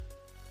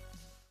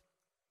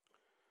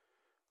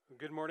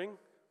Good morning.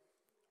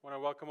 I want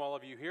to welcome all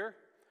of you here.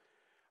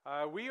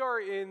 We are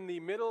in the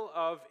middle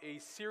of a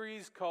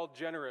series called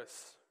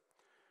Generous.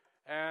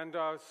 And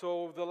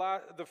so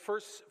the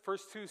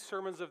first two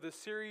sermons of this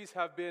series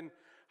have been,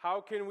 how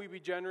can we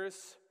be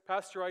generous?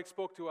 Pastor Ike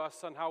spoke to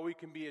us on how we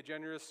can be a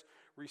generous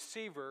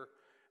receiver.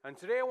 And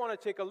today I want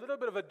to take a little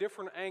bit of a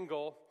different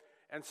angle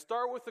and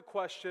start with the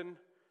question,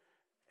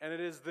 and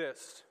it is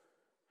this: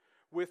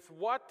 with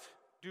what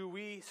do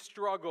we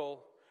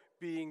struggle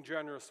being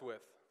generous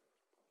with?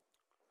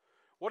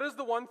 What is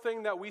the one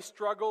thing that we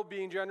struggle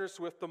being generous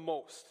with the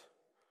most?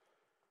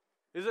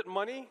 Is it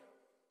money?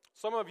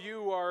 Some of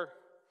you are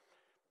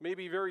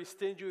maybe very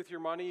stingy with your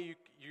money.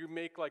 You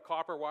make like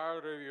copper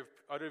wire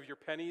out of your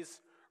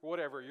pennies or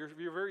whatever.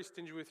 You're very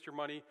stingy with your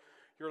money.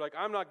 You're like,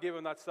 I'm not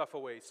giving that stuff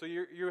away. So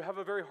you have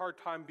a very hard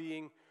time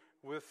being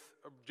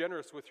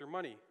generous with your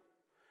money.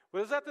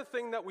 But is that the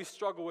thing that we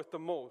struggle with the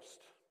most?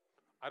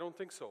 I don't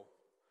think so.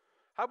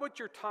 How about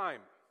your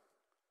time?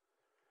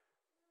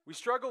 We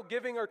struggle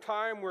giving our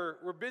time.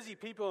 We're busy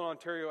people in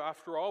Ontario,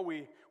 after all.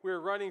 We're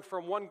running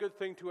from one good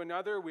thing to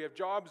another. We have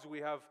jobs, we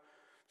have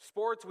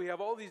sports, we have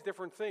all these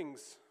different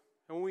things.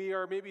 And we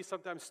are maybe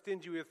sometimes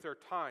stingy with our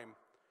time.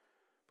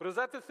 But is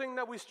that the thing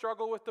that we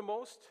struggle with the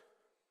most?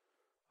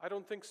 I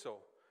don't think so.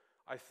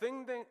 I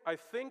think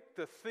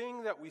the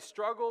thing that we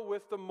struggle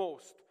with the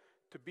most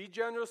to be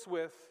generous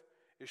with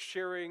is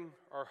sharing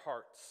our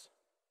hearts.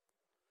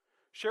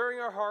 Sharing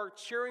our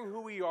hearts, sharing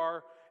who we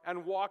are,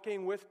 and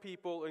walking with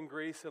people in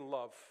grace and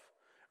love.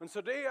 And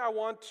so today I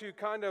want to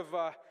kind of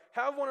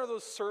have one of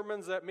those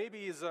sermons that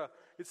maybe it's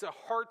a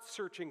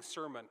heart-searching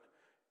sermon.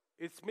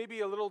 It's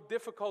maybe a little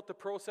difficult to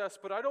process,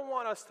 but I don't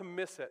want us to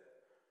miss it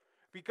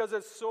because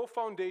it's so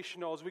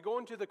foundational as we go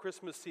into the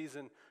Christmas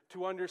season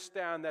to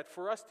understand that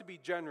for us to be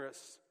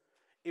generous,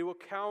 it will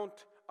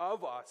count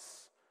of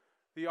us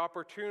the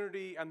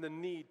opportunity and the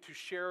need to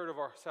share it of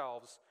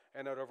ourselves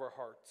and out of our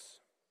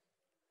hearts.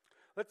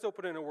 Let's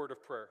open in a word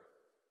of prayer.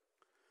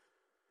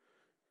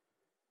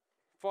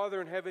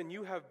 Father in heaven,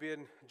 you have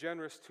been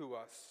generous to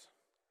us.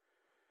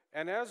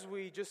 And as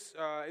we just,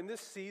 in this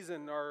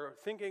season, are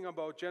thinking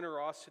about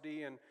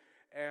generosity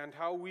and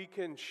how we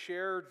can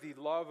share the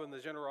love and the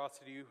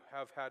generosity you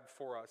have had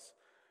for us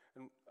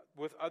and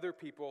with other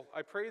people,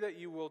 I pray that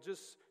you will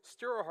just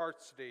stir our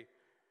hearts today.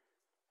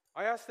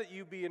 I ask that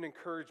you be an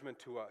encouragement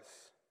to us.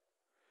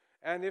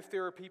 And if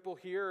there are people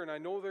here, and I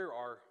know there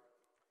are,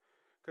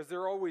 because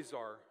there always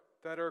are,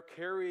 that are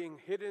carrying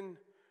hidden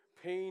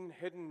pain,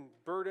 hidden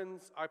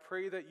burdens, I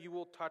pray that you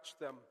will touch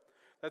them,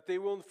 that they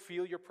will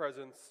feel your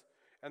presence,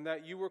 and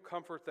that you will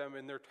comfort them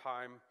in their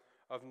time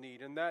of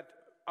need, and that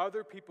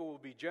other people will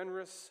be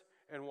generous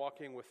and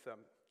walking with them.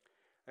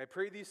 I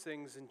pray these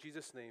things in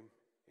Jesus' name,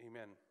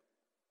 amen.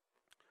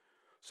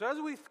 So as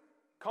we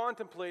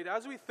contemplate,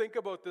 as we think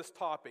about this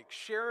topic,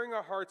 sharing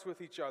our hearts with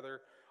each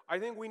other, I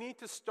think we need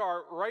to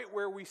start right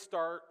where we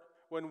start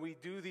when we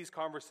do these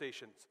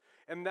conversations,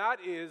 and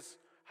that is,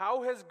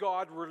 how has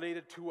God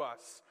related to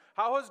us?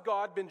 How has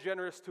God been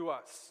generous to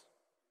us?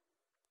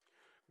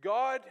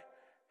 God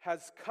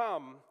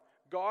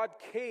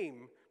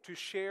came to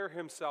share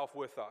himself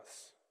with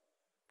us.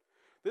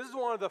 This is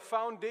one of the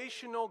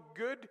foundational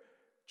good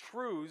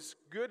truths,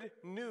 good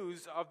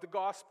news of the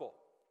gospel.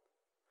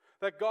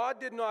 That God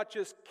did not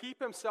just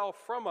keep himself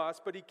from us,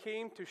 but he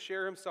came to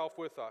share himself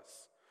with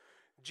us.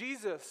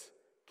 Jesus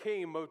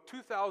came about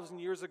 2,000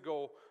 years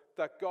ago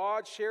that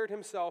God shared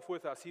himself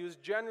with us. He was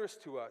generous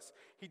to us.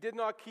 He did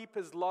not keep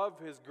his love,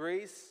 his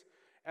grace,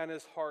 and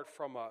his heart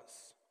from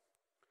us.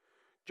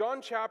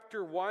 John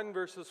chapter 1,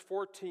 verses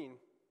 14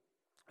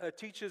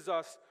 teaches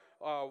us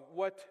how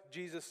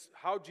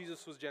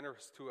Jesus was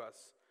generous to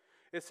us.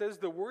 It says,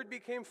 "The Word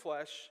became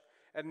flesh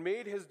and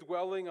made his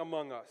dwelling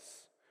among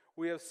us.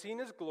 We have seen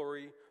his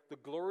glory, the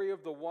glory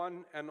of the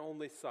one and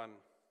only Son,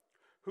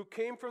 who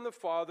came from the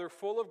Father,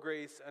 full of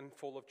grace and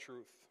full of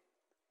truth."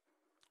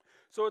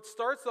 So it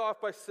starts off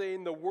by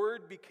saying the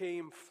Word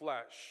became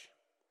flesh.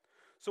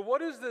 So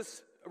what is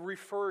this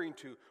referring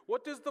to?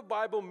 What does the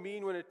Bible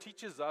mean when it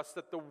teaches us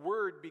that the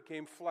Word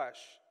became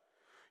flesh?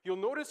 You'll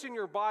notice in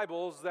your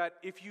Bibles that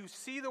if you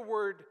see the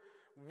word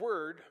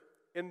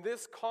in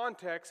this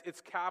context,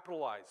 it's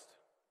capitalized.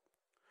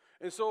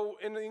 And so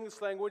in the English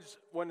language,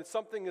 when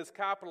something is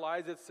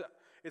capitalized,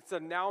 it's a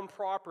noun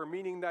proper,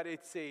 meaning that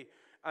it's a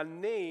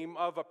name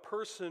of a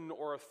person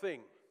or a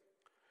thing.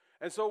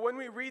 And so when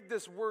we read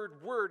this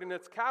word, and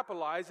it's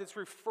capitalized, it's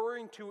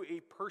referring to a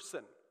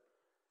person.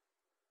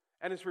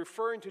 And it's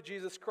referring to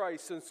Jesus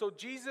Christ. And so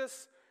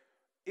Jesus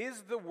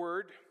is the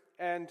Word,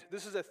 and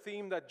this is a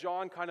theme that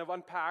John kind of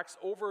unpacks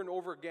over and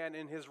over again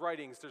in his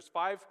writings. There's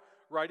 5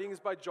 writings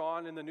by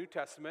John in the New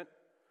Testament: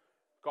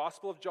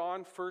 Gospel of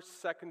John,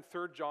 1st, 2nd,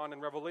 3rd John,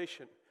 and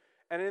Revelation.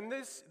 And in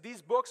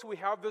these books, we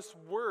have this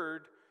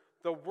word,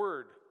 the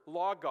Word,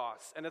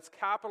 Logos, and it's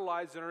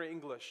capitalized in our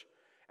English.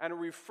 And it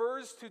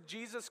refers to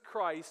Jesus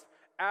Christ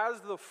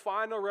as the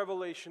final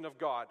revelation of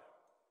God.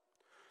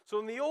 So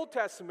in the Old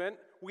Testament,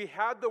 we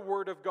had the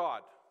Word of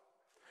God.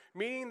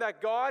 meaning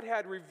that God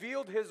had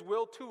revealed his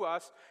will to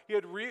us. He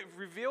had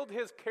revealed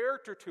his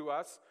character to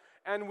us,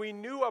 and we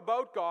knew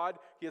about God.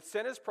 He had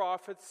sent his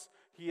prophets.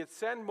 He had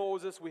sent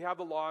Moses. We have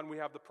the law and we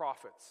have the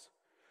prophets.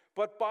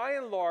 But by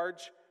and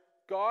large,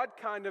 God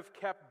kind of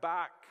kept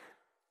back.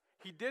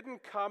 He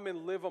didn't come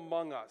and live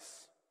among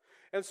us.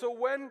 And so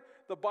when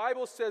the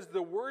Bible says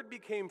the Word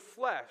became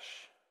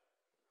flesh,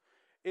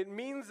 it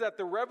means that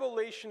the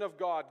revelation of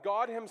God,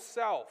 God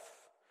himself,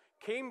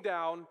 came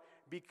down,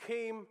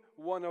 became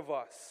one of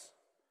us.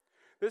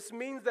 This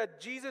means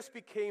that Jesus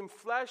became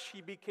flesh.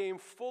 He became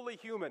fully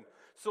human.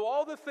 So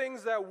all the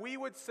things that we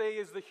would say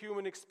is the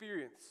human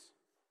experience,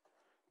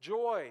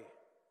 joy,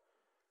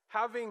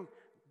 having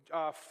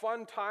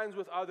fun times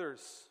with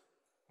others,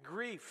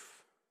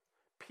 grief,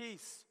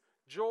 peace,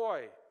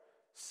 joy,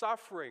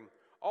 suffering,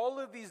 all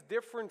of these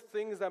different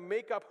things that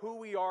make up who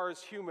we are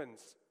as humans.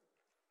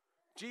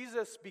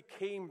 Jesus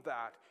became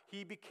that.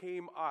 He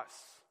became us.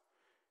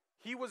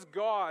 He was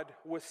God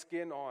with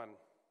skin on.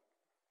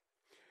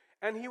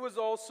 And he was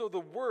also the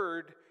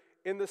Word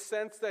in the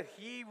sense that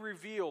he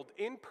revealed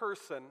in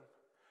person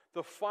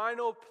the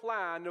final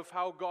plan of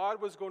how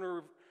God was going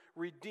to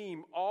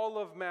redeem all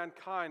of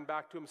mankind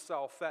back to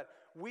himself, that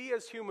we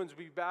as humans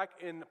be back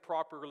in a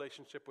proper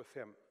relationship with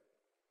him.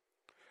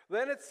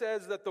 Then it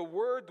says that the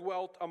Word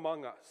dwelt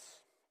among us.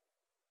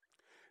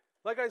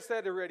 Like I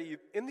said already,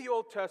 in the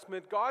Old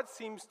Testament, God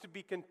seems to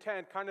be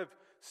content kind of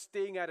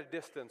staying at a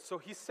distance. So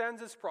he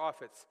sends his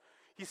prophets.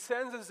 He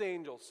sends his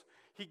angels.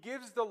 He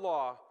gives the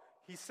law.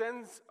 He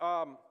sends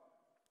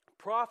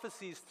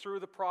prophecies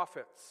through the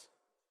prophets.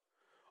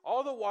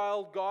 All the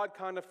while, God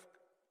kind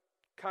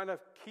of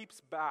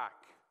keeps back.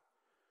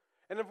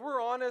 And if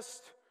we're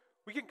honest,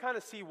 we can kind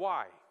of see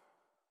why.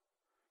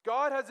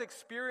 God has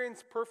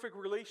experienced perfect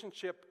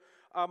relationship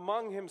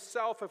among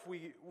himself, if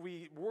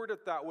we word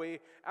it that way,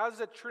 as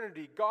a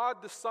Trinity. God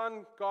the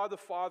Son, God the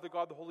Father,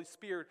 God the Holy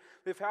Spirit.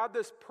 They've had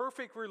this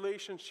perfect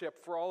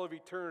relationship for all of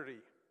eternity.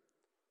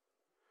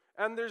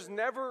 And there's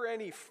never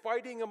any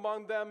fighting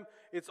among them.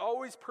 It's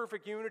always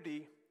perfect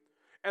unity.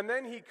 And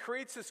then he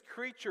creates his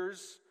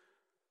creatures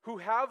who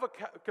have a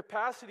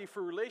capacity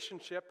for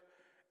relationship,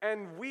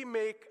 and we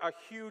make a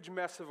huge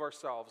mess of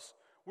ourselves.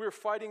 We're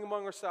fighting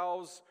among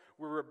ourselves.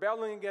 We're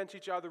rebelling against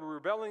each other. We're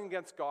rebelling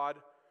against God.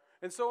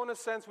 And so in a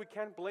sense, we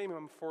can't blame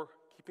him for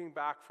keeping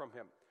back from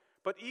him.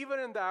 But even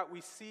in that, we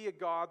see a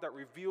God that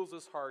reveals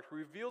his heart, who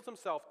reveals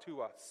himself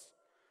to us.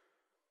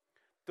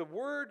 The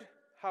Word,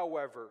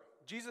 however,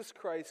 Jesus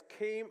Christ,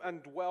 came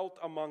and dwelt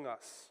among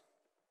us.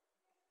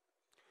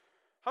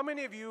 How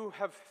many of you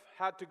have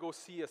had to go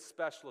see a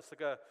specialist?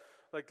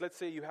 Like let's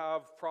say you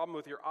have a problem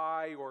with your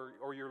eye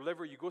or your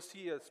liver, you go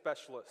see a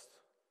specialist.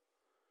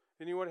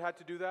 Anyone had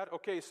to do that?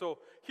 Okay, so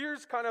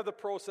here's kind of the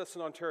process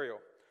in Ontario.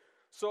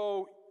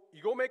 So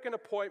you go make an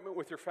appointment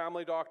with your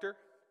family doctor,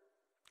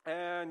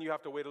 and you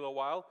have to wait a little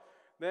while.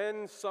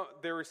 Then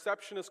the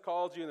receptionist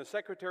calls you, and the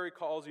secretary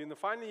calls you, and then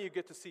finally you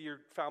get to see your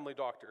family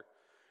doctor.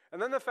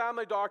 And then the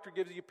family doctor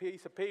gives you a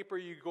piece of paper.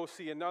 You go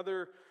see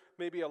another,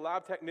 maybe a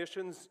lab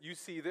technician. You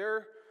see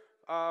their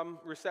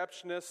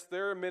receptionist,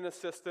 their admin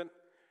assistant,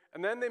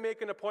 and then they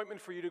make an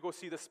appointment for you to go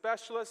see the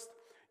specialist.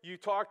 You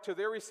talk to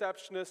their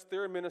receptionist,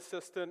 their admin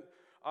assistant,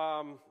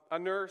 a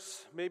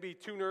nurse, maybe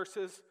two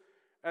nurses.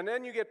 And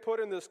then you get put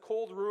in this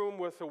cold room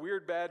with a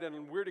weird bed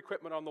and weird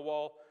equipment on the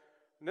wall.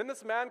 And then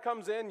this man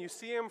comes in, you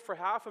see him for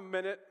half a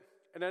minute,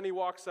 and then he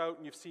walks out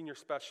and you've seen your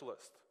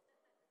specialist.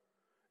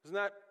 Isn't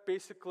that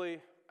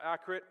basically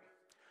accurate?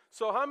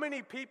 So how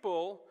many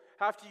people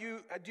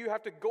do you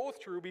have to go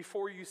through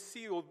before you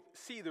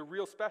see the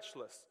real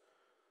specialist?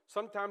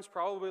 Sometimes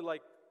probably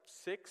like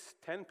 6,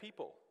 10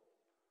 people.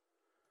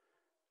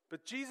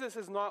 But Jesus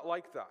is not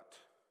like that.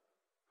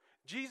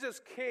 Jesus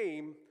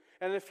came,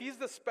 and if he's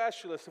the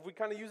specialist, if we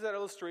kind of use that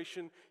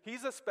illustration,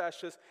 he's a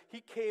specialist.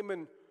 He came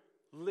and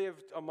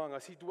lived among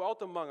us. He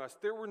dwelt among us.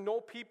 There were no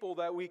people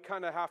that we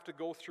kind of have to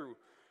go through.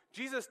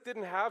 Jesus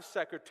didn't have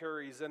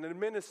secretaries and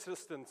admin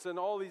assistants and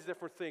all these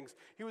different things.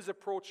 He was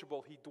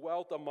approachable. He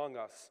dwelt among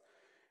us.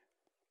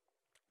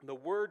 The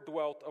Word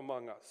dwelt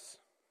among us.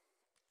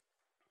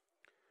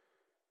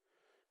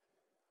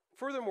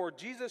 Furthermore,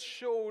 Jesus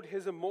showed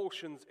his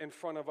emotions in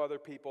front of other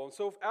people. And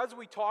so as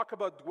we talk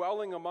about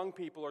dwelling among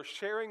people or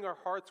sharing our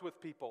hearts with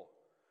people,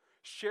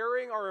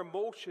 sharing our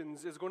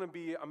emotions is going to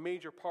be a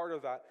major part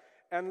of that.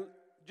 And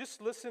just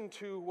listen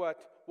to what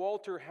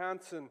Walter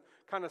Hansen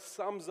kind of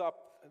sums up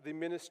the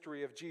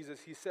ministry of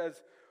Jesus. He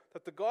says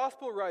that the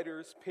gospel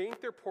writers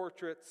paint their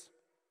portraits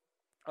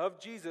of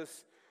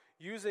Jesus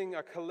using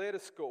a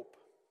kaleidoscope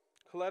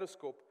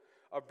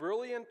of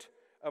brilliant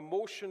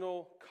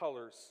emotional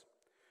colors.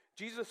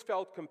 Jesus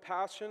felt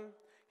compassion.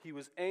 He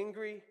was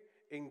angry,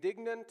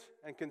 indignant,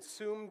 and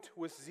consumed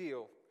with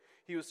zeal.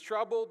 He was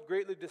troubled,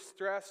 greatly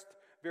distressed,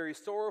 very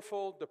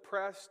sorrowful,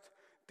 depressed,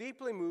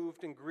 deeply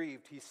moved and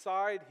grieved. He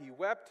sighed, he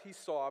wept, he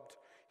sobbed,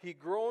 he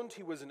groaned,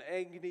 he was in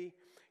agony.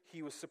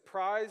 He was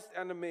surprised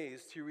and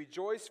amazed. He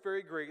rejoiced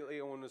very greatly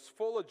and was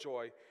full of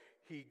joy.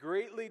 He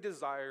greatly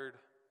desired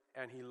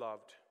and he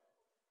loved.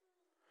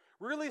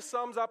 really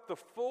sums up the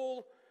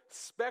full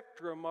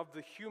spectrum of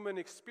the human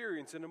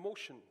experience and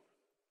emotion.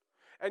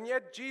 And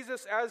yet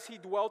Jesus, as he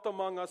dwelt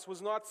among us,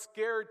 was not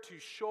scared to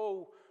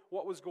show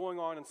what was going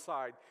on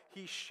inside.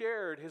 He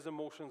shared his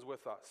emotions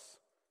with us.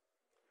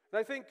 And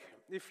I think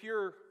if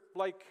you're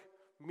like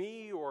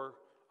me or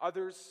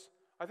others,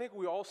 I think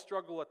we all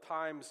struggle at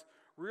times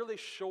really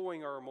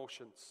showing our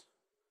emotions.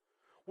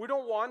 We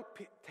don't want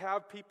to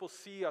have people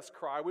see us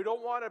cry. We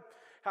don't want to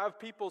have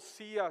people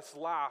see us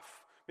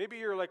laugh. Maybe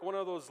you're like one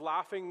of those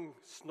laughing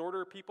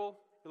snorter people.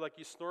 Like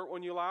you snort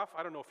when you laugh.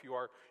 I don't know if you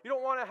are. You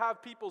don't want to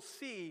have people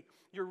see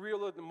your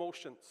real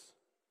emotions.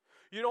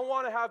 You don't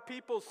want to have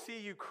people see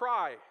you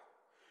cry.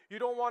 You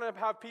don't want to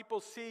have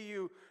people see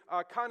you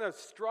kind of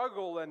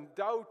struggle and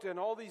doubt and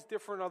all these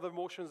different other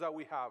emotions that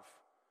we have.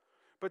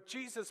 But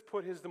Jesus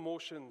put his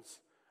emotions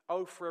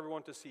out for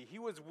everyone to see. He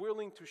was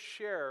willing to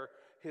share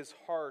his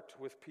heart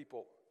with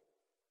people.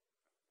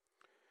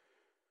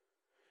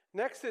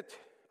 Next, it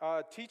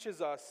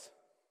teaches us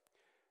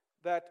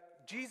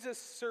that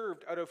Jesus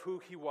served out of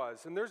who he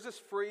was. And there's this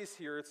phrase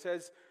here. It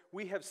says,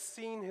 "We have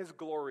seen his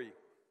glory."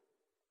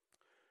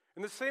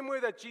 In the same way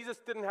that Jesus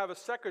didn't have a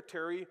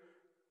secretary,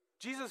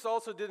 Jesus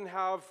also didn't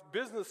have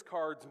business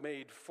cards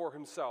made for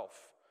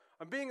himself.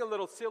 I'm being a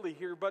little silly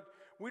here, but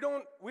we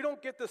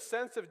don't get the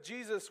sense of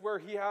Jesus where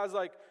he has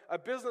like a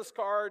business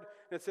card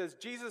and it says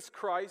Jesus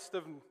Christ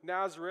of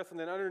Nazareth, and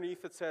then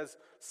underneath it says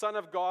Son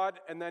of God,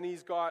 and then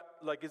he's got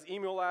like his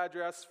email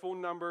address, phone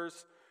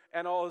numbers,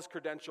 and all his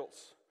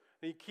credentials.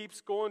 And he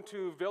keeps going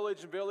to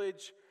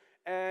village,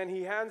 and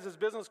he hands his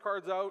business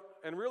cards out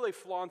and really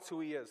flaunts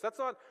who he is. That's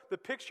not the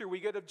picture we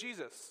get of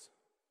Jesus.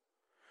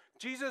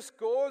 Jesus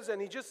goes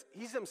and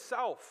he's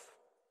himself.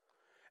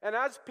 And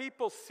as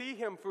people see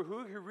him for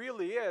who he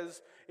really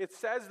is, it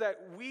says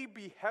that we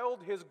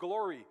beheld his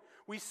glory.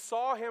 We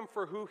saw him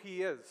for who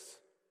he is.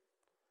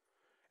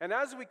 And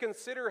as we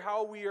consider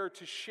how we are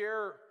to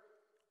share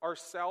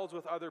ourselves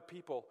with other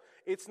people,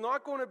 it's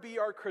not going to be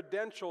our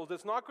credentials,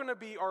 it's not going to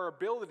be our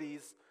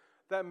abilities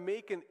that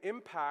make an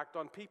impact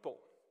on people.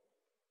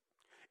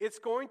 It's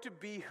going to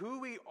be who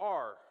we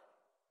are,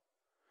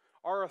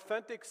 our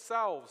authentic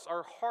selves,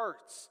 our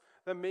hearts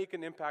that make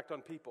an impact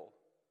on people.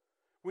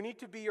 We need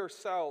to be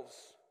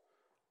ourselves,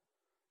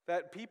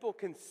 that people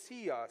can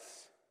see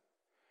us,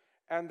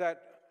 and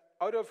that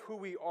out of who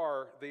we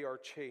are, they are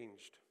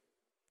changed.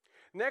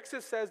 Next,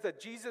 it says that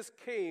Jesus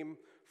came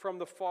from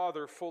the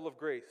Father full of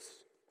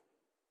grace.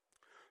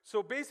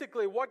 So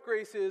basically, what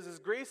grace is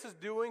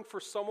doing for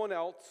someone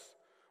else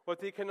what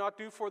they cannot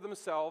do for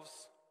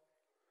themselves,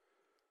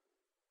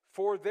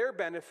 for their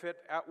benefit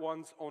at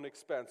one's own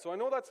expense. So I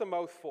know that's a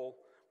mouthful,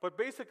 but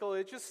basically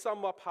it just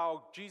sums up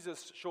how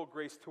Jesus showed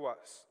grace to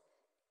us.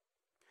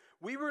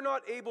 We were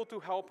not able to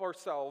help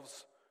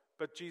ourselves,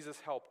 but Jesus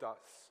helped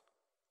us.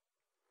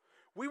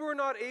 We were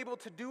not able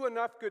to do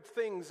enough good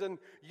things, and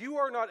you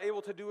are not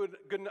able to do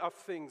good enough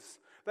things,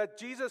 that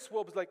Jesus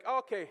was like,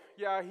 okay,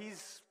 yeah,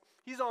 he's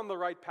on the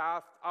right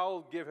path,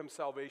 I'll give him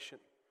salvation.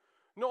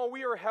 No,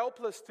 we are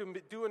helpless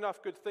to do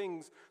enough good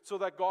things so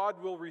that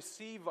God will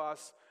receive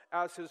us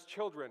as his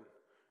children.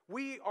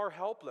 We are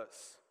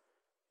helpless,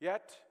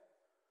 yet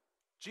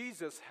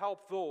Jesus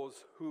helped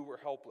those who were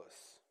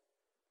helpless.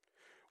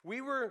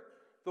 We are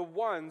the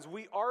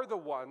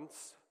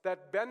ones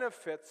that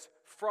benefits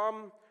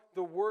from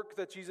the work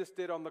that Jesus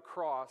did on the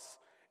cross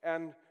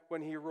and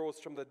when he rose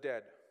from the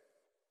dead.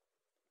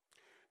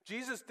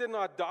 Jesus did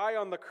not die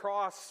on the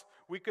cross,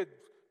 we could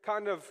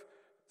kind of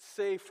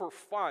say for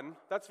fun.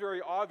 That's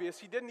very obvious.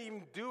 He didn't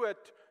even do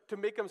it to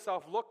make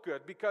himself look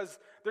good, because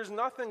there's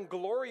nothing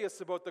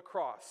glorious about the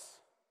cross.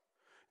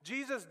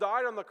 Jesus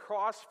died on the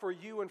cross for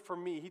you and for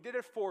me. He did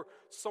it for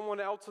someone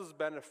else's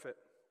benefit.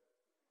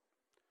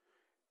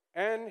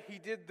 And he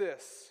did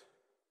this.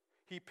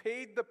 He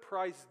paid the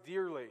price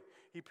dearly.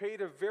 He paid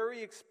a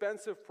very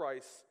expensive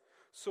price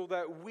so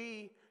that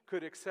we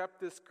could accept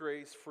this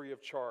grace free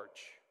of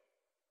charge.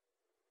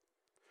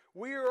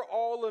 We are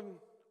all in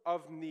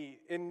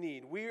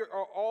need. We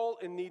are all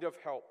in need of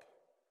help.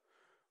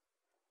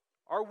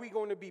 Are we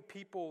going to be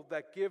people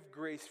that give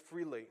grace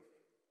freely?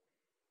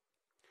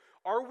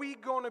 Are we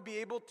going to be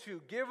able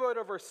to give out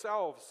of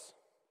ourselves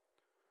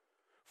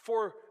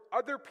for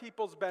other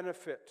people's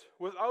benefit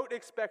without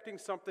expecting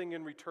something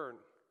in return?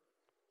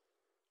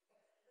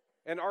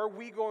 And are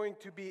we going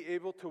to be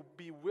able to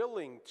be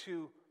willing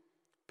to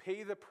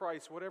pay the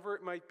price, whatever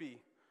it might be,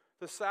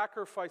 the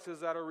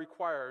sacrifices that are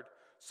required,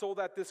 so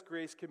that this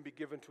grace can be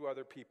given to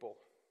other people?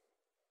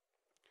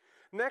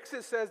 Next,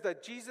 it says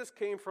that Jesus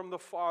came from the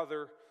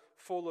Father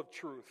full of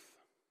truth.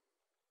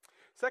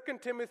 2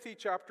 Timothy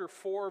chapter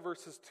 4,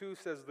 verses 2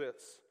 says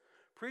this: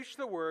 "Preach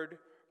the word,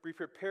 be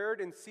prepared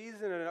in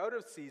season and out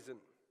of season.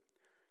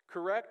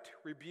 Correct,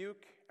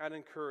 rebuke, and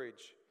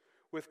encourage,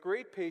 with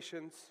great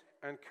patience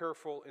and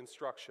careful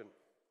instruction."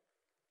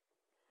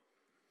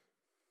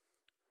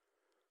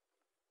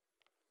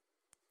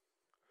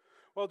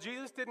 Well,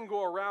 Jesus didn't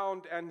go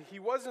around, and he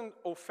wasn't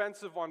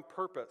offensive on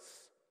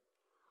purpose.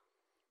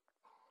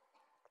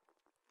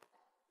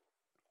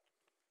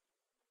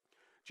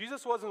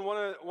 Jesus wasn't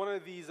one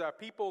of these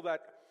people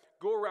that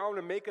go around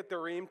and make it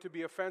their aim to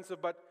be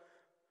offensive, but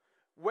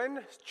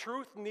when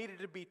truth needed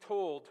to be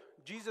told,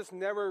 Jesus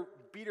never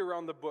beat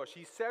around the bush.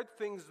 He said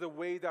things the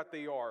way that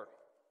they are.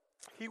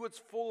 He was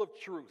full of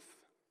truth.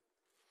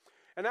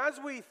 And as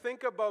we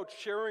think about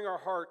sharing our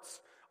hearts,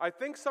 I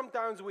think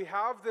sometimes we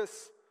have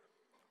this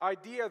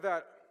idea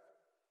that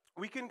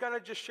we can kind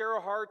of just share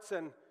our hearts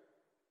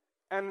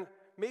and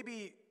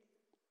maybe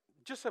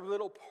just a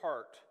little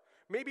part.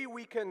 Maybe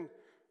we can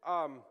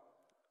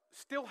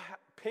still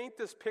paint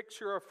this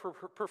picture of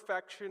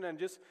perfection and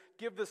just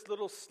give this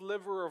little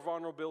sliver of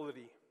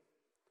vulnerability.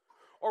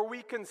 Or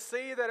we can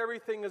say that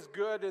everything is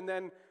good and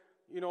then,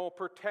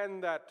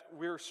 pretend that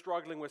we're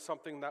struggling with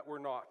something that we're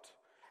not.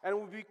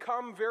 And we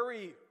become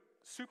very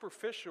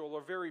superficial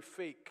or very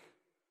fake.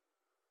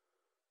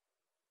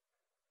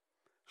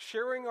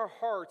 Sharing our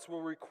hearts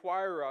will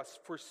require us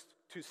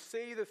to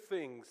say the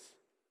things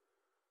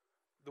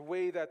the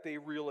way that they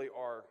really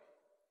are.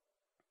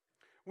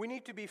 We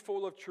need to be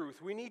full of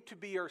truth. We need to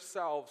be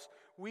ourselves.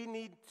 We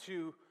need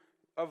to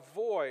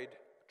avoid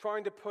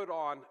trying to put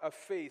on a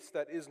face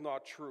that is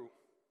not true.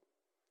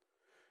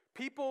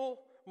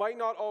 People might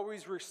not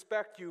always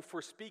respect you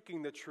for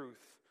speaking the truth,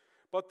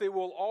 but they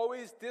will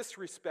always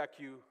disrespect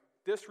you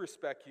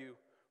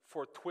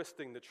for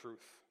twisting the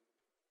truth.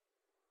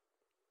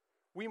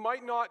 We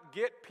might not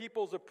get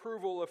people's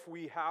approval if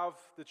we have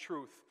the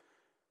truth,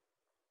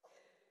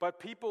 but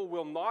people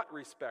will not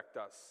respect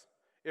us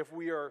if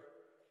we are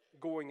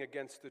going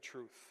against the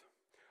truth.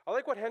 I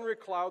like what Henry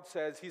Cloud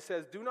says. He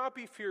says, "Do not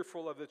be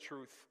fearful of the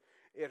truth.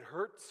 It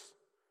hurts,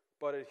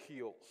 but it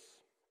heals."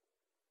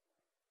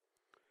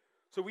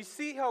 So we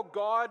see how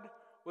God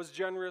was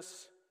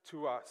generous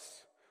to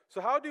us. So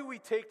how do we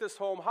take this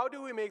home? How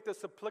do we make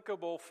this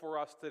applicable for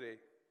us today?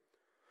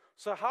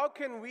 So how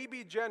can we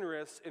be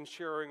generous in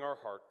sharing our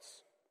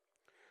hearts?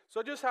 So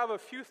I just have a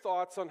few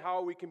thoughts on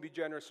how we can be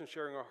generous in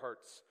sharing our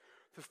hearts.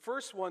 The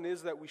first one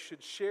is that we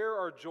should share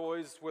our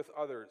joys with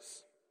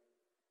others.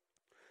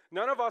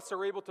 None of us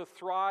are able to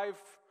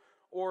thrive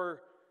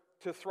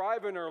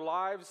in our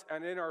lives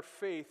and in our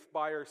faith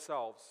by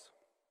ourselves.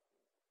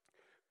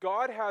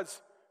 God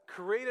has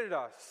created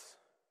us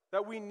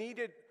that we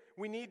need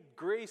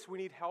grace, we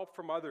need help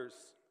from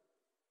others.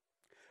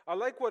 I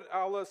like what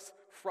Alice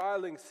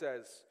Freiling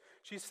says.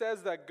 She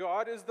says that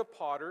God is the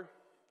potter.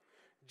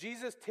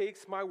 Jesus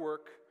takes my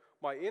work,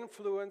 my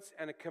influence,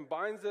 and it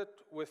combines it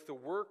with the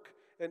work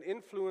and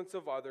influence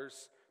of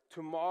others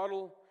to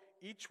model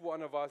each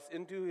one of us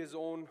into his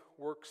own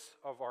works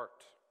of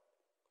art.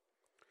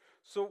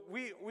 So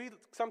we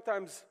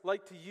sometimes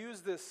like to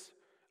use this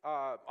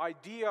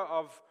idea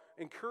of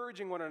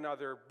encouraging one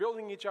another,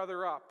 building each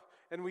other up,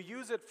 and we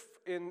use it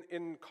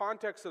in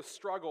context of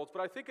struggles,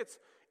 but I think it's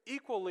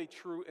equally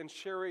true in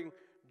sharing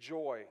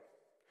joy.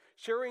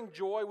 Sharing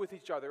joy with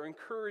each other,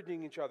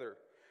 encouraging each other.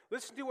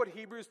 Listen to what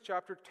Hebrews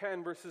chapter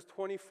 10, verses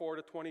 24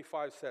 to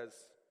 25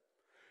 says.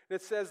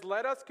 It says,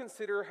 "Let us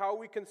consider how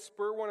we can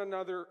spur one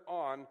another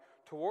on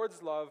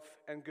towards love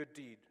and good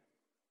deed,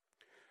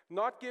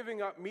 not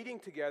giving up meeting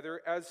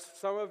together as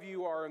some of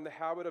you are in the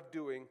habit of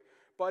doing,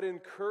 but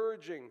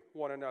encouraging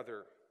one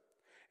another,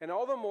 and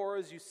all the more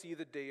as you see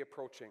the day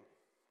approaching.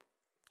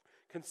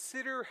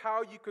 Consider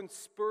how you can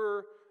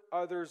spur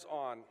others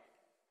on."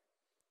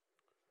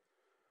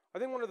 I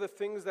think one of the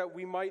things that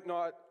we might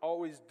not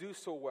always do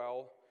so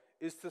well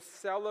is to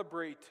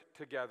celebrate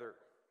together.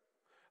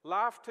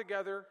 Laugh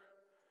together,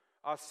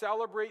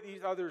 celebrate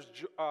each other's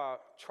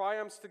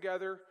triumphs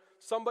together.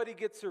 Somebody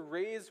gets a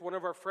raise, one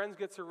of our friends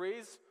gets a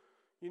raise,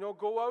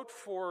 go out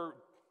for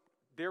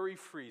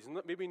dairy-frees.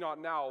 Maybe not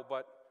now,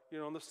 but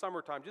in the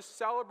summertime. Just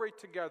celebrate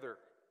together.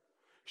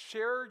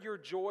 Share your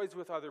joys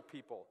with other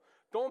people.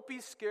 Don't be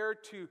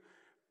scared to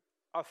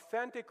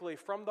authentically,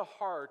 from the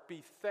heart,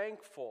 be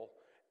thankful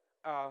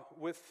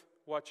with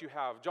what you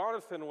have.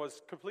 Jonathan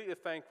was completely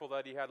thankful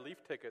that he had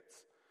Leaf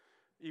tickets,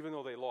 even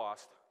though they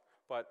lost.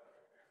 But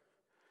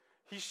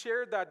he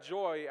shared that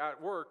joy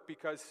at work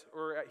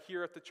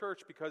here at the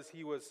church because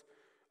he was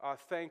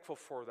thankful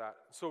for that.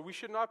 So we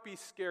should not be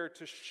scared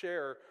to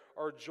share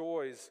our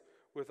joys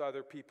with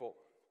other people.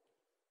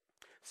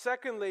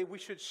 Secondly, we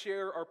should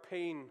share our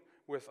pain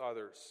with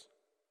others.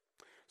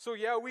 So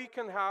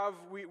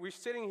we're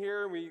sitting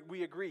here and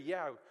we agree,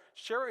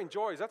 sharing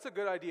joys, that's a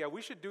good idea.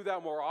 We should do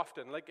that more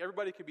often. Like,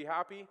 everybody could be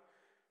happy,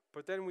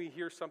 but then we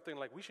hear something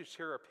like, we should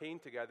share our pain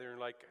together,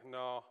 and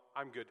no,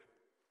 I'm good.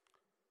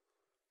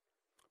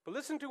 But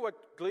listen to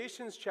what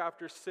Galatians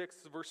chapter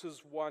 6,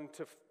 verses 1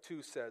 to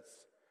 2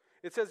 says.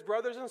 It says,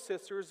 "Brothers and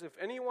sisters, if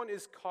anyone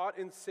is caught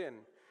in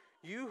sin,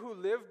 you who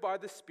live by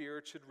the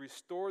Spirit should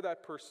restore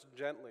that person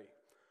gently.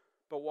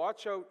 But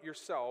watch out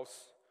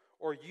yourselves,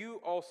 or you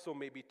also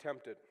may be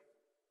tempted.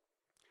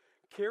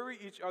 Carry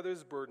each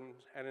other's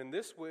burdens, and in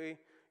this way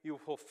you will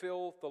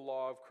fulfill the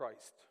law of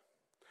Christ."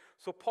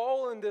 So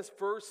Paul in this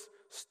verse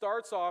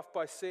starts off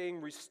by saying,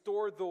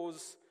 restore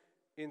those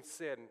in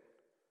sin.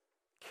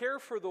 Care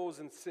for those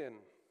in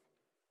sin.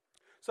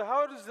 So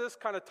how does this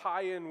kind of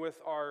tie in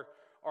with our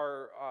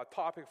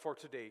topic for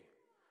today?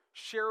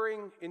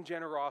 sharing in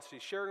generosity,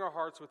 sharing our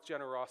hearts with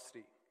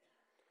generosity.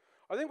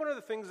 I think one of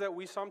the things that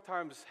we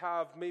sometimes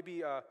have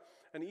maybe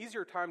an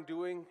easier time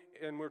doing,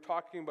 and we're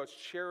talking about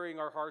sharing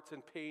our hearts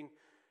in pain,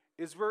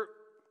 is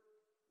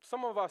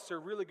some of us are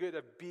really good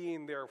at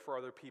being there for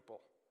other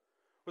people.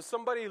 When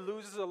somebody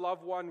loses a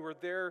loved one, we're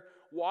there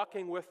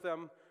walking with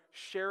them,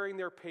 sharing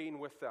their pain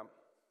with them.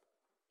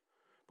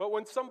 But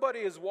when somebody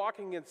is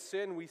walking in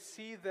sin, we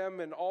see them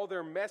in all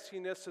their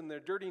messiness and their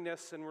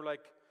dirtiness, and we're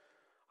like,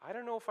 I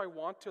don't know if I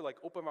want to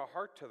open my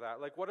heart to that.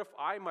 What if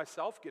I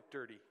myself get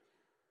dirty?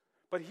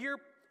 But here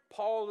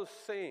Paul is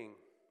saying,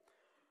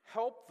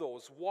 help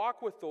those,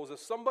 walk with those. If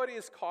somebody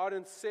is caught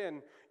in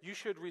sin, you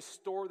should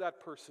restore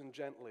that person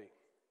gently.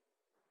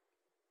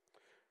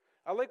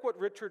 I like what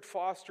Richard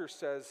Foster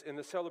says in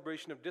the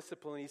Celebration of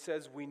Discipline. He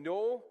says, we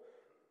know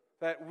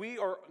that we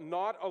are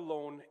not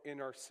alone in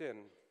our sin.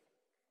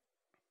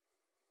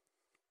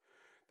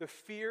 The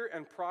fear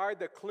and pride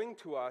that cling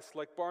to us,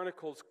 like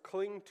barnacles,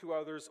 cling to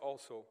others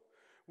also.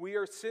 We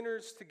are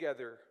sinners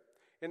together.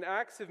 In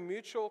acts of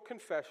mutual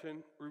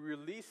confession, we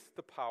release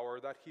the power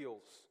that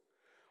heals.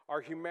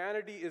 Our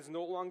humanity is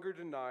no longer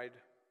denied,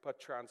 but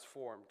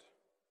transformed.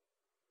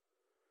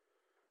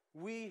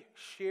 We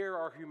share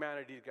our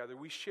humanity together.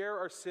 We share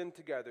our sin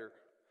together.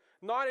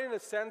 Not in a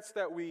sense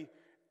that we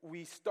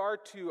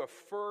start to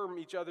affirm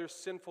each other's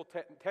sinful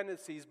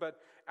tendencies,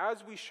 but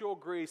as we show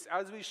grace,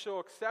 as we show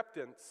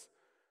acceptance,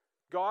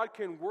 God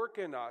can work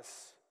in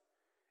us,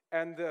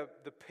 and the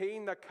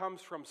pain that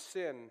comes from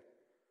sin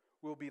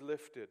will be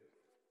lifted.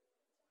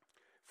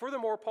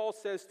 Furthermore, Paul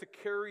says to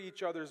carry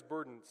each other's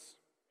burdens.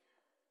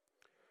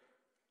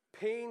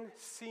 Pain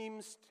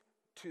seems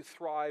to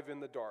thrive in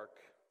the dark.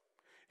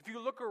 If you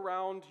look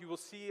around, you will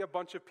see a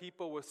bunch of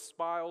people with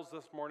smiles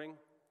this morning.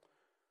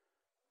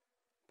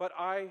 But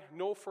I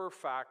know for a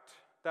fact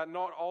that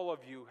not all of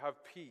you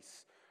have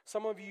peace.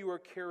 Some of you are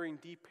carrying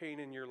deep pain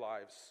in your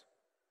lives.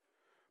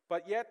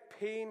 But yet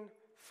pain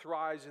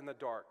thrives in the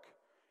dark.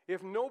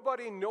 If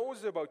nobody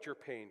knows about your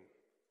pain,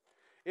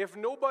 if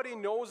nobody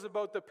knows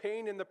about the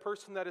pain in the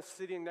person that is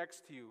sitting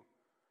next to you,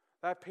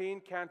 that pain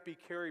can't be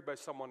carried by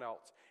someone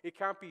else. It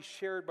can't be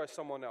shared by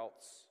someone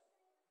else.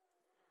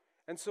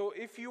 And so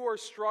if you are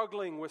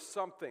struggling with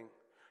something,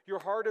 your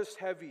heart is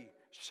heavy,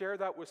 share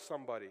that with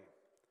somebody.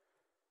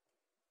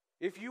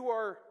 If you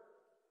are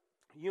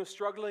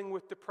struggling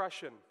with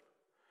depression,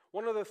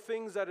 one of the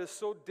things that is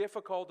so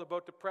difficult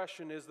about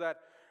depression is that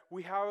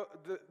we have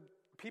the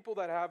people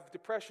that have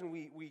depression,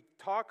 we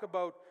talk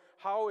about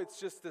how it's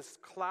just this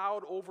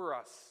cloud over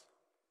us.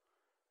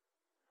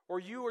 Or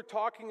you are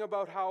talking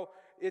about how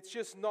it's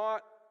just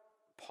not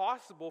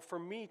possible for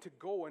me to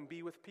go and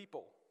be with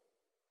people.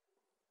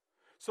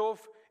 So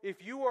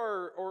if you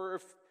are, or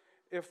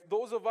if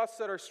those of us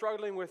that are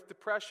struggling with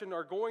depression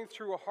are going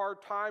through a hard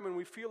time and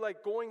we feel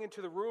like going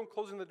into the room,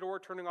 closing the door,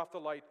 turning off the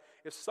light,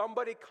 if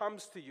somebody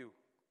comes to you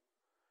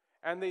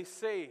and they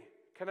say,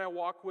 can I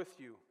walk with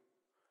you?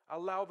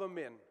 Allow them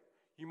in.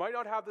 You might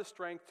not have the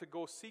strength to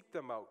go seek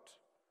them out,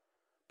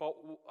 but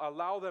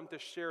allow them to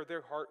share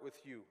their heart with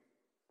you.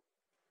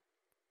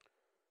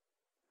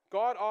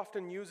 God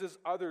often uses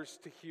others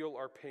to heal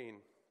our pain.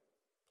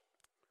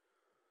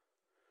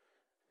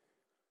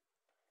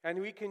 And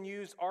we can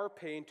use our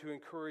pain to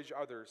encourage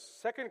others.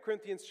 2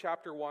 Corinthians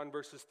chapter 1,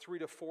 verses 3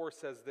 to 4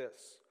 says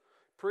this,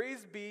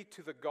 Praise be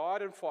to the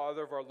God and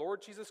Father of our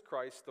Lord Jesus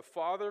Christ, the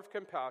Father of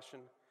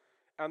compassion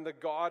and the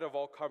God of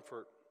all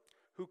comfort,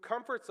 who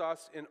comforts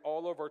us in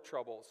all of our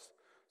troubles,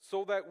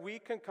 so that we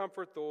can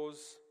comfort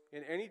those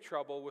in any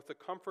trouble with the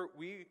comfort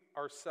we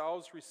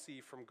ourselves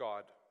receive from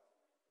God.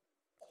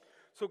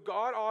 So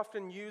God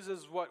often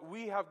uses what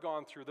we have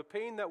gone through, the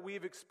pain that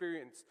we've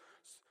experienced,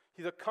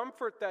 the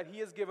comfort that He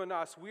has given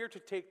us. We are to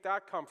take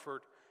that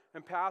comfort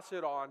and pass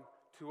it on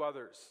to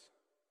others.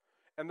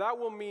 And that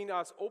will mean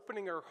us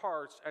opening our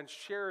hearts and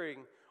sharing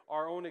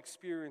our own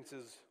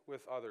experiences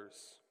with others.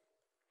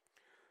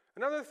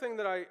 Another thing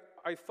that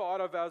I thought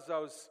of as I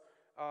was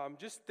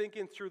just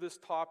thinking through this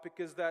topic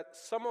is that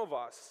some of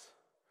us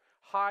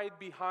hide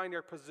behind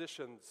our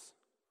positions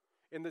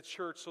in the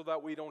church so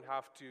that we don't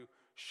have to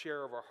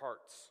share of our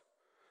hearts.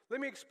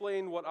 Let me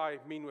explain what I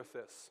mean with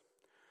this.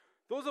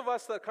 Those of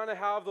us that kind of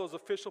have those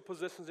official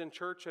positions in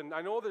church, and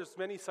I know there's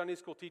many Sunday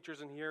school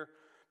teachers in here,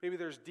 maybe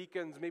there's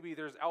deacons, maybe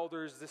there's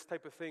elders, this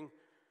type of thing.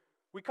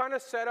 We kind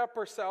of set up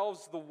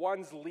ourselves the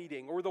ones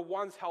leading or the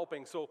ones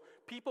helping. So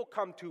people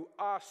come to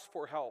us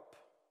for help.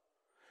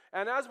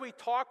 And as we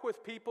talk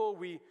with people,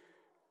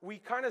 we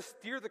kind of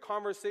steer the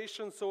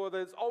conversation so that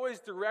it's always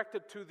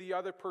directed to the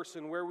other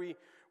person, where we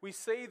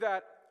say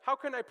that, how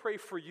can I pray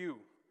for you?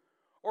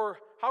 Or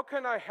how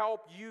can I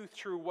help you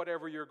through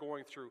whatever you're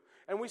going through?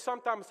 And we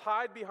sometimes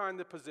hide behind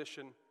the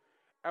position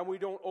and we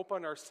don't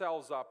open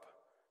ourselves up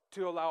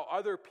to allow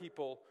other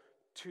people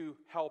to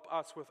help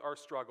us with our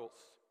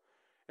struggles.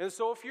 And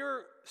so if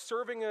you're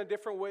serving in a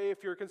different way,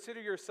 if you consider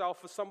yourself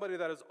as somebody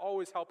that is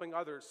always helping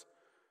others,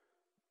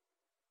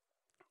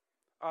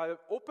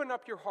 open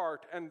up your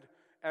heart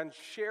and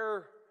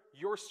share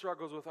your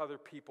struggles with other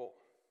people.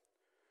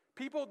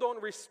 People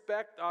don't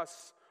respect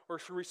us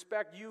or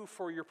respect you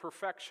for your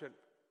perfection.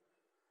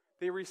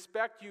 They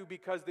respect you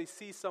because they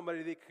see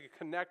somebody they can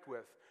connect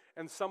with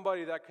and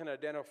somebody that can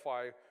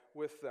identify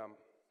with them.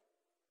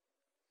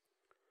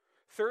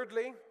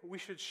 Thirdly, we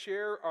should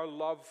share our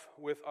love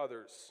with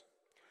others.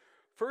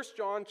 1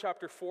 John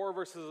chapter 4,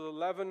 verses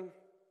 11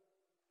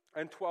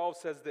 and 12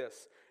 says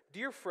this,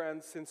 "Dear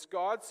friends, since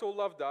God so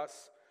loved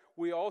us,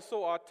 we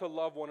also ought to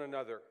love one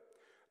another.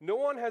 No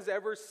one has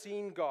ever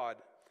seen God,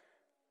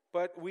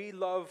 but we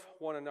love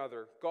one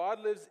another. God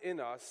lives in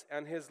us,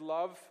 and his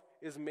love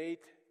is made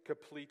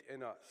complete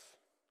in us."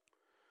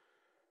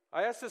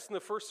 I asked this in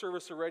the first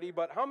service already,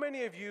 but how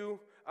many of you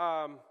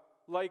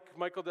like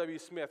Michael W.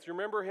 Smith? You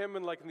remember him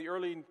in the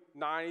early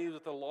 90s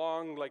with the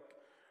long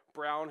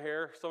brown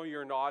hair? Some of you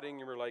are nodding,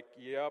 and you're like,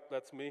 yep,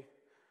 that's me.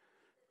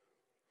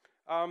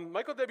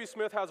 Michael W.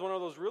 Smith has one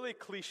of those really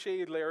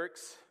cliched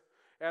lyrics,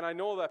 and I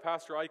know that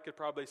Pastor Ike could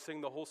probably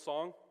sing the whole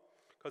song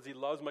because he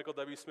loves Michael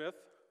W. Smith.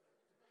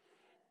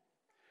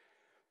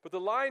 But the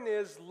line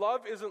is,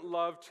 "Love isn't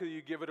love till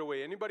you give it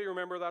away." Anybody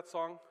remember that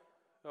song?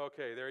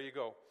 Okay, there you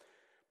go.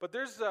 But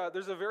there's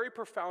a very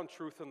profound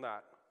truth in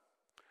that.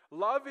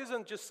 Love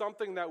isn't just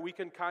something that we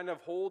can kind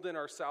of hold in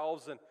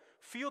ourselves and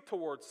feel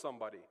towards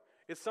somebody.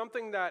 It's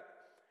something that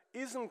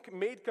isn't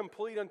made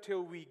complete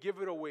until we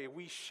give it away.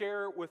 We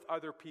share it with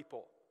other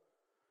people.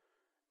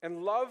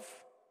 And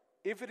love,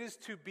 if it is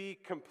to be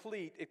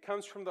complete, it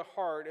comes from the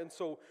heart. And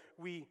so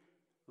we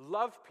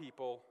love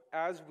people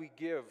as we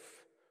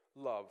give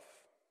love.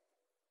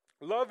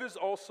 Love is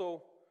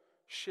also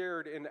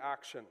shared in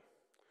action.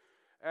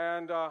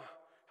 And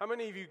how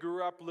many of you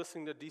grew up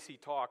listening to DC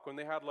Talk when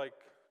they had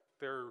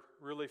their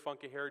really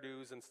funky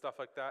hairdos and stuff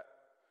like that?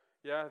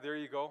 Yeah, there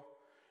you go.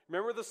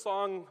 Remember the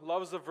song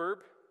 "Love's a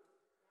Verb"?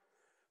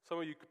 Some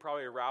of you could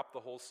probably rap the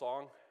whole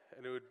song,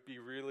 and it would be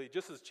really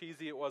just as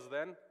cheesy it was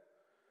then.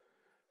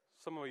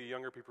 Some of you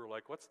younger people are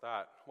like, "What's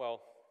that?"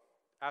 Well,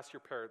 ask your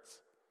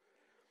parents.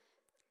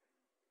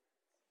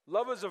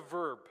 Love is a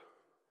verb.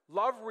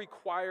 Love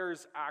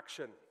requires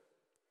action.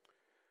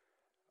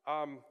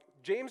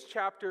 James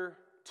chapter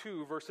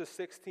 2, verses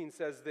 16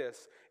 says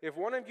this, "If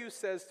one of you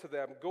says to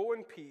them, 'Go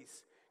in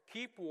peace,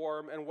 keep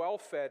warm and well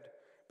fed,'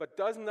 but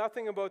does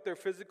nothing about their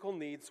physical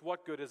needs,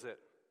 what good is it?"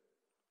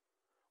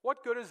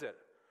 What good is it?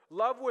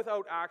 Love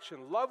without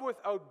action, love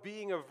without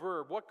being a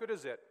verb, what good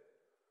is it?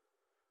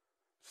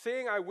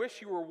 Saying "I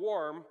wish you were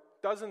warm"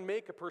 doesn't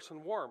make a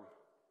person warm.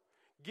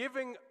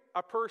 Giving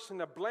a person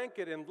a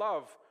blanket in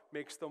love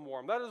makes them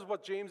warm. That is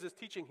what James is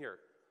teaching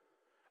here.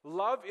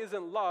 Love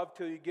isn't love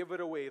till you give it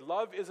away.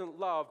 Love isn't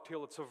love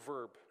till it's a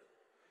verb.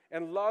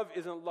 And love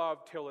isn't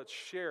love till it's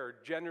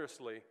shared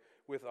generously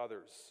with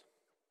others.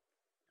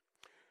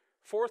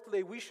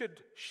 Fourthly, we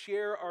should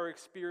share our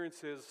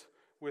experiences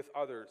with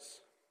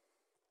others.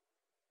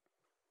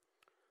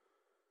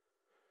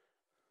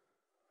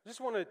 I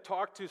just want to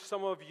talk to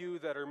some of you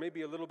that are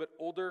maybe a little bit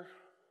older.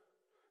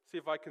 See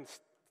if I can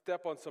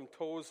step on some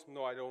toes.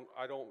 No, I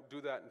don't do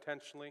that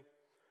intentionally.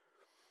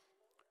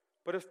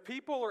 But if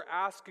people are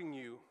asking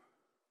you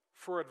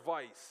for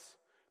advice,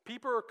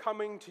 people are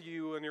coming to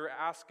you and they're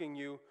asking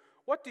you,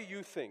 "What do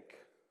you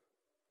think?"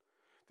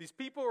 These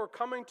people are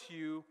coming to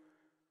you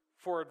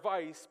for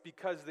advice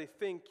because they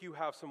think you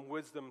have some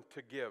wisdom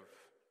to give.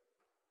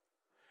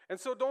 And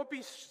so don't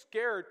be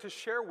scared to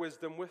share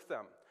wisdom with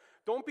them.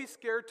 Don't be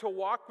scared to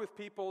walk with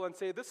people and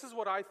say, "This is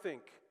what I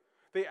think."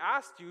 They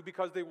asked you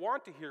because they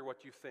want to hear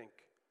what you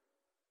think.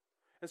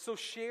 And so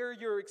share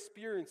your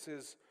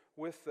experiences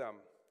with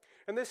them.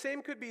 And the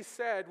same could be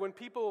said when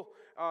people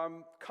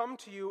come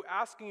to you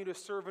asking you to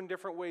serve in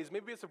different ways.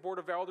 Maybe it's a board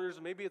of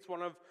elders, maybe it's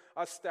one of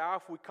us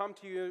staff. We come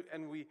to you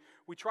and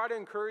we try to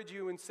encourage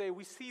you and say,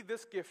 "We see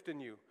this gift in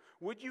you.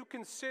 Would you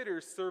consider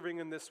serving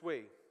in this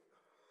way?"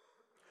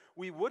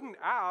 We wouldn't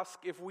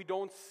ask if we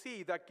don't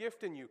see that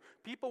gift in you.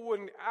 People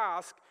wouldn't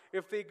ask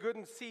if they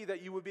couldn't see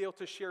that you would be able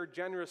to share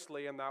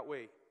generously in that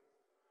way.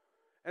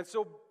 And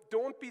so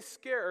don't be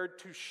scared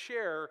to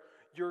share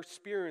your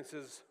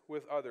experiences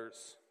with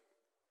others.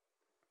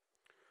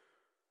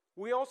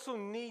 We also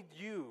need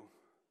you.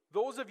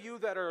 Those of you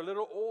that are a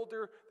little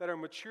older, that are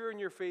mature in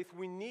your faith,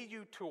 we need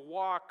you to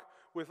walk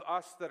with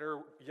us that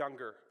are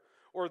younger,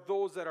 or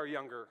those that are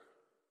younger.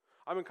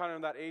 I'm kind of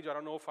in that age. I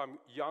don't know if I'm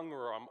young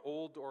or I'm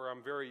old or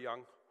I'm very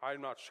young.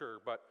 I'm not sure.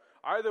 But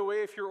either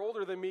way, if you're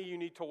older than me, you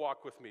need to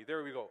walk with me.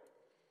 There we go.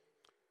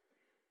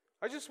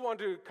 I just want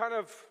to kind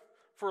of,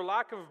 for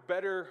lack of a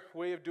better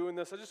way of doing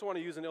this, I just want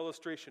to use an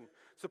illustration.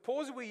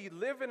 Suppose we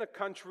live in a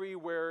country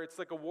where it's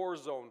like a war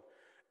zone,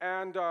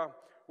 and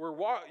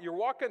you're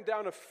walking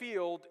down a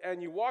field,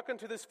 and you walk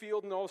into this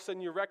field, and all of a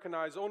sudden you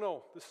recognize, oh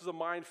no, this is a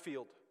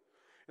minefield.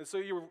 And so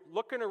you're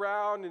looking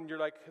around, and you're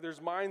like,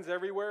 there's mines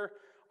everywhere.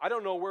 I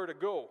don't know where to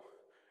go.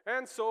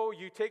 And so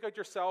you take out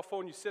your cell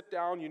phone, you sit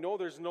down, you know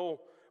there's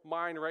no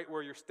mine right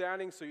where you're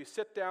standing, so you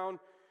sit down,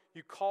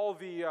 you call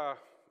the,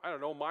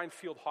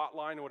 minefield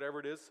hotline or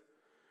whatever it is,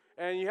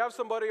 and you have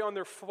somebody on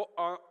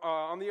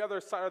the other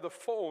side of the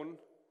phone.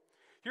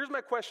 Here's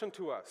my question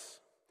to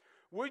us.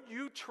 Would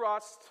you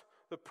trust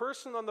the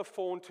person on the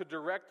phone to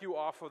direct you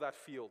off of that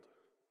field?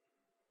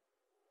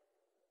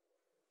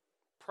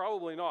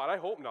 Probably not. I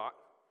hope not.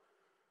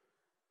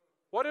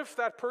 What if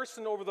that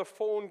person over the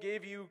phone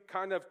gave you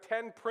kind of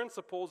 10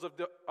 principles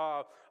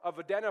of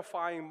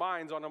identifying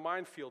mines on a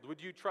minefield?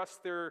 Would you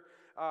trust their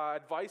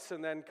advice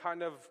and then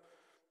kind of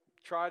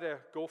try to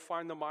go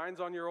find the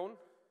mines on your own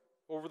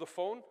over the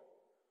phone?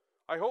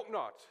 I hope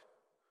not.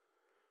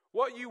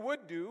 What you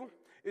would do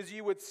is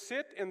you would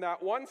sit in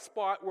that one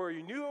spot where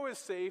you knew it was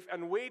safe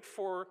and wait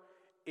for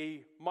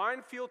a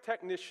minefield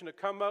technician to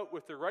come out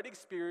with the right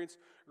experience,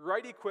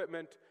 right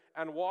equipment,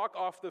 and walk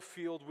off the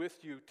field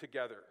with you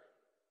together.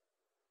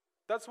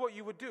 That's what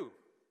you would do.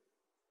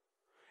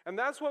 And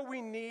that's what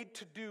we need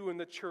to do in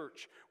the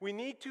church. We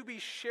need to be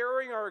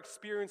sharing our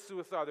experiences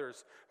with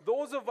others.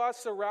 Those of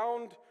us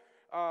around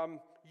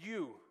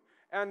you,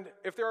 and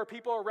if there are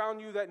people around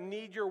you that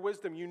need your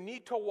wisdom, you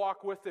need to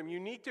walk with them. You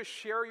need to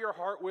share your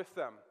heart with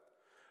them,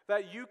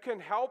 that you can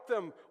help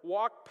them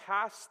walk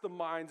past the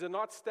mines and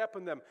not step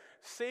in them,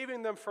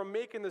 saving them from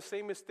making the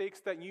same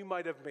mistakes that you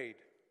might have made.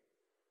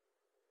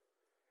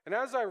 And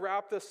as I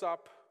wrap this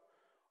up,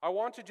 I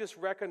want to just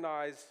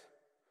recognize,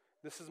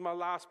 this is my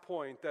last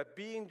point, that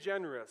being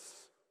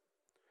generous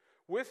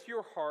with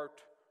your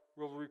heart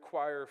will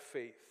require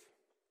faith.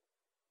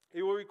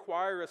 It will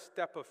require a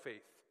step of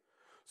faith.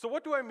 So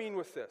what do I mean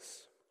with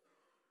this?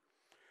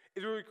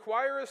 It will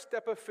require a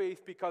step of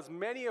faith because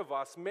many of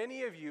us,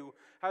 many of you,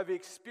 have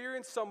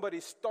experienced somebody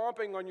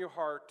stomping on your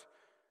heart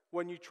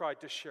when you tried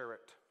to share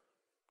it.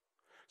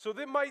 So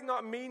that might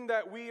not mean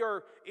that we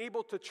are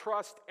able to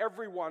trust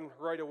everyone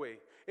right away.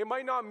 It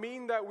might not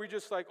mean that we're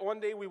just like, one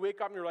day we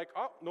wake up and you're like,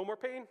 oh, no more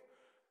pain.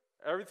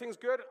 Everything's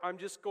good. I'm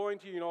just going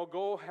to,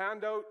 go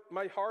hand out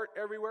my heart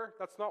everywhere.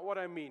 That's not what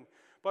I mean.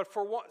 But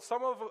for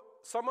some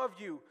of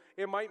you,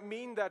 it might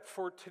mean that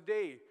for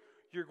today,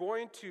 you're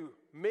going to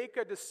make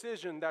a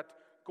decision that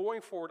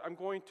going forward, I'm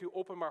going to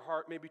open my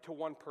heart maybe to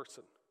one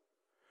person.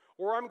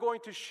 Or I'm going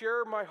to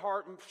share my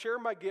heart, share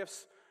my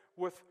gifts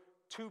with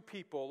 2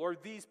 people or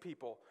these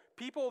people.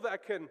 People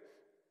that can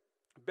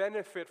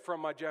benefit from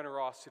my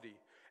generosity.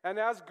 And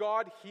as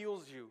God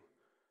heals you,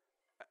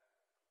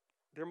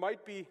 there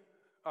might be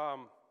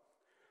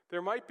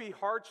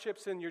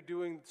hardships in your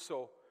doing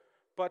so.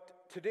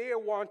 But today I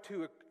want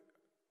to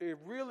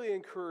really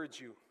encourage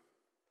you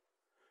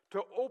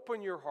to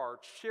open your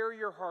heart, share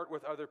your heart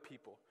with other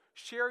people.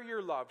 Share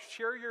your love,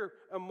 share your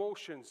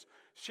emotions,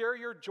 share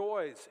your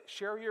joys,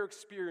 share your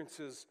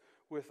experiences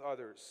with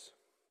others.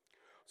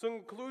 So in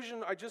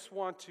conclusion, I just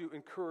want to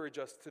encourage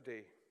us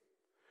today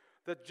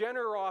that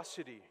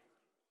generosity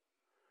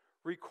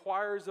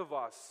requires of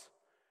us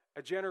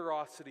a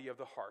generosity of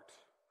the heart.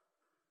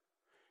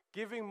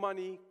 Giving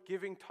money,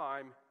 giving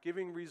time,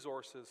 giving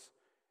resources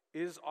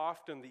is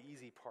often the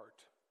easy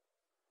part.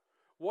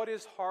 What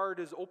is hard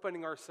is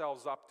opening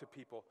ourselves up to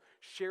people,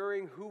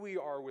 sharing who we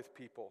are with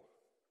people.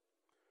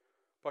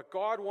 But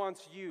God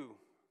wants you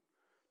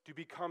to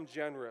become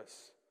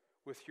generous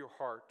with your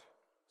heart,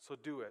 so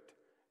do it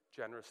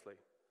generously.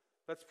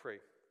 Let's pray.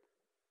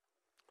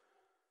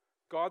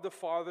 God the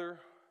Father,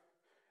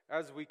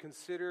 as we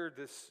consider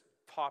this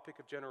topic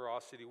of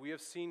generosity, we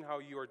have seen how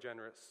you are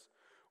generous.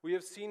 We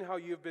have seen how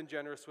you have been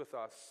generous with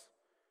us.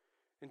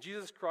 In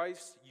Jesus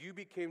Christ, you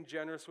became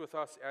generous with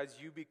us as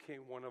you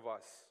became one of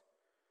us.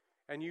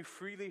 And you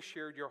freely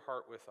shared your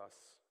heart with us.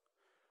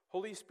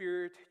 Holy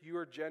Spirit, you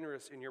are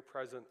generous in your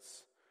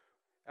presence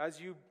as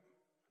you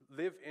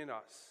live in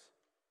us.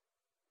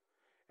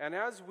 And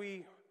as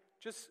we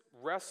just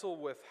wrestle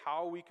with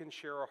how we can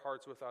share our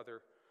hearts with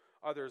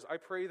others, I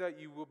pray that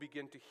you will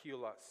begin to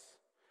heal us.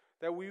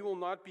 That we will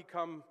not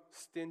become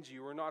stingy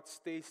or not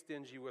stay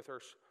stingy with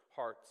our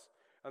hearts.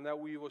 And that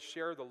we will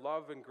share the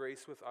love and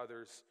grace with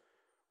others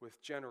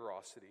with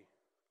generosity.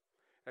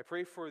 I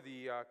pray for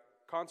the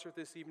concert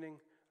this evening.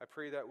 I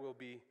pray that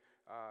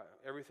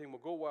everything will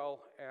go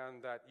well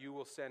and that you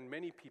will send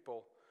many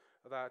people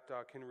that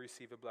can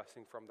receive a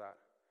blessing from that.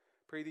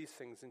 Pray these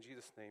things in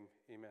Jesus' name.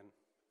 Amen.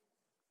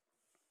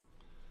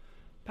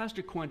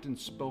 Pastor Quentin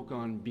spoke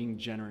on being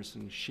generous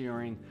and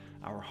sharing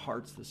our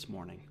hearts this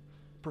morning.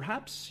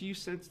 Perhaps you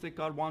sense that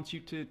God wants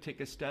you to take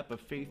a step of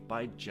faith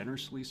by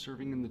generously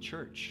serving in the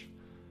church.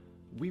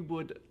 We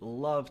would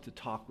love to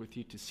talk with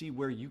you to see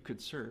where you could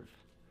serve.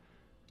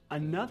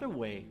 Another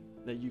way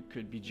that you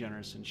could be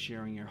generous in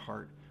sharing your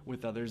heart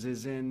with others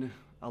is in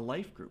a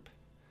life group.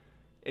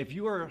 If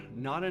you are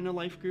not in a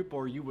life group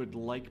or you would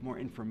like more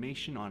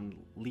information on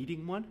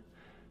leading one,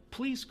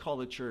 please call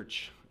the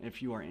church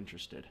if you are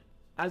interested.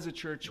 As a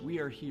church, we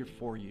are here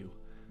for you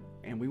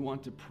and we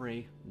want to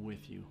pray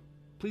with you.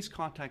 Please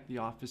contact the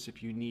office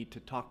if you need to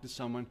talk to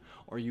someone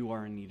or you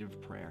are in need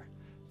of prayer.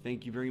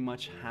 Thank you very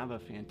much. Have a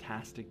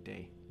fantastic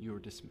day. You are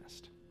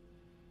dismissed.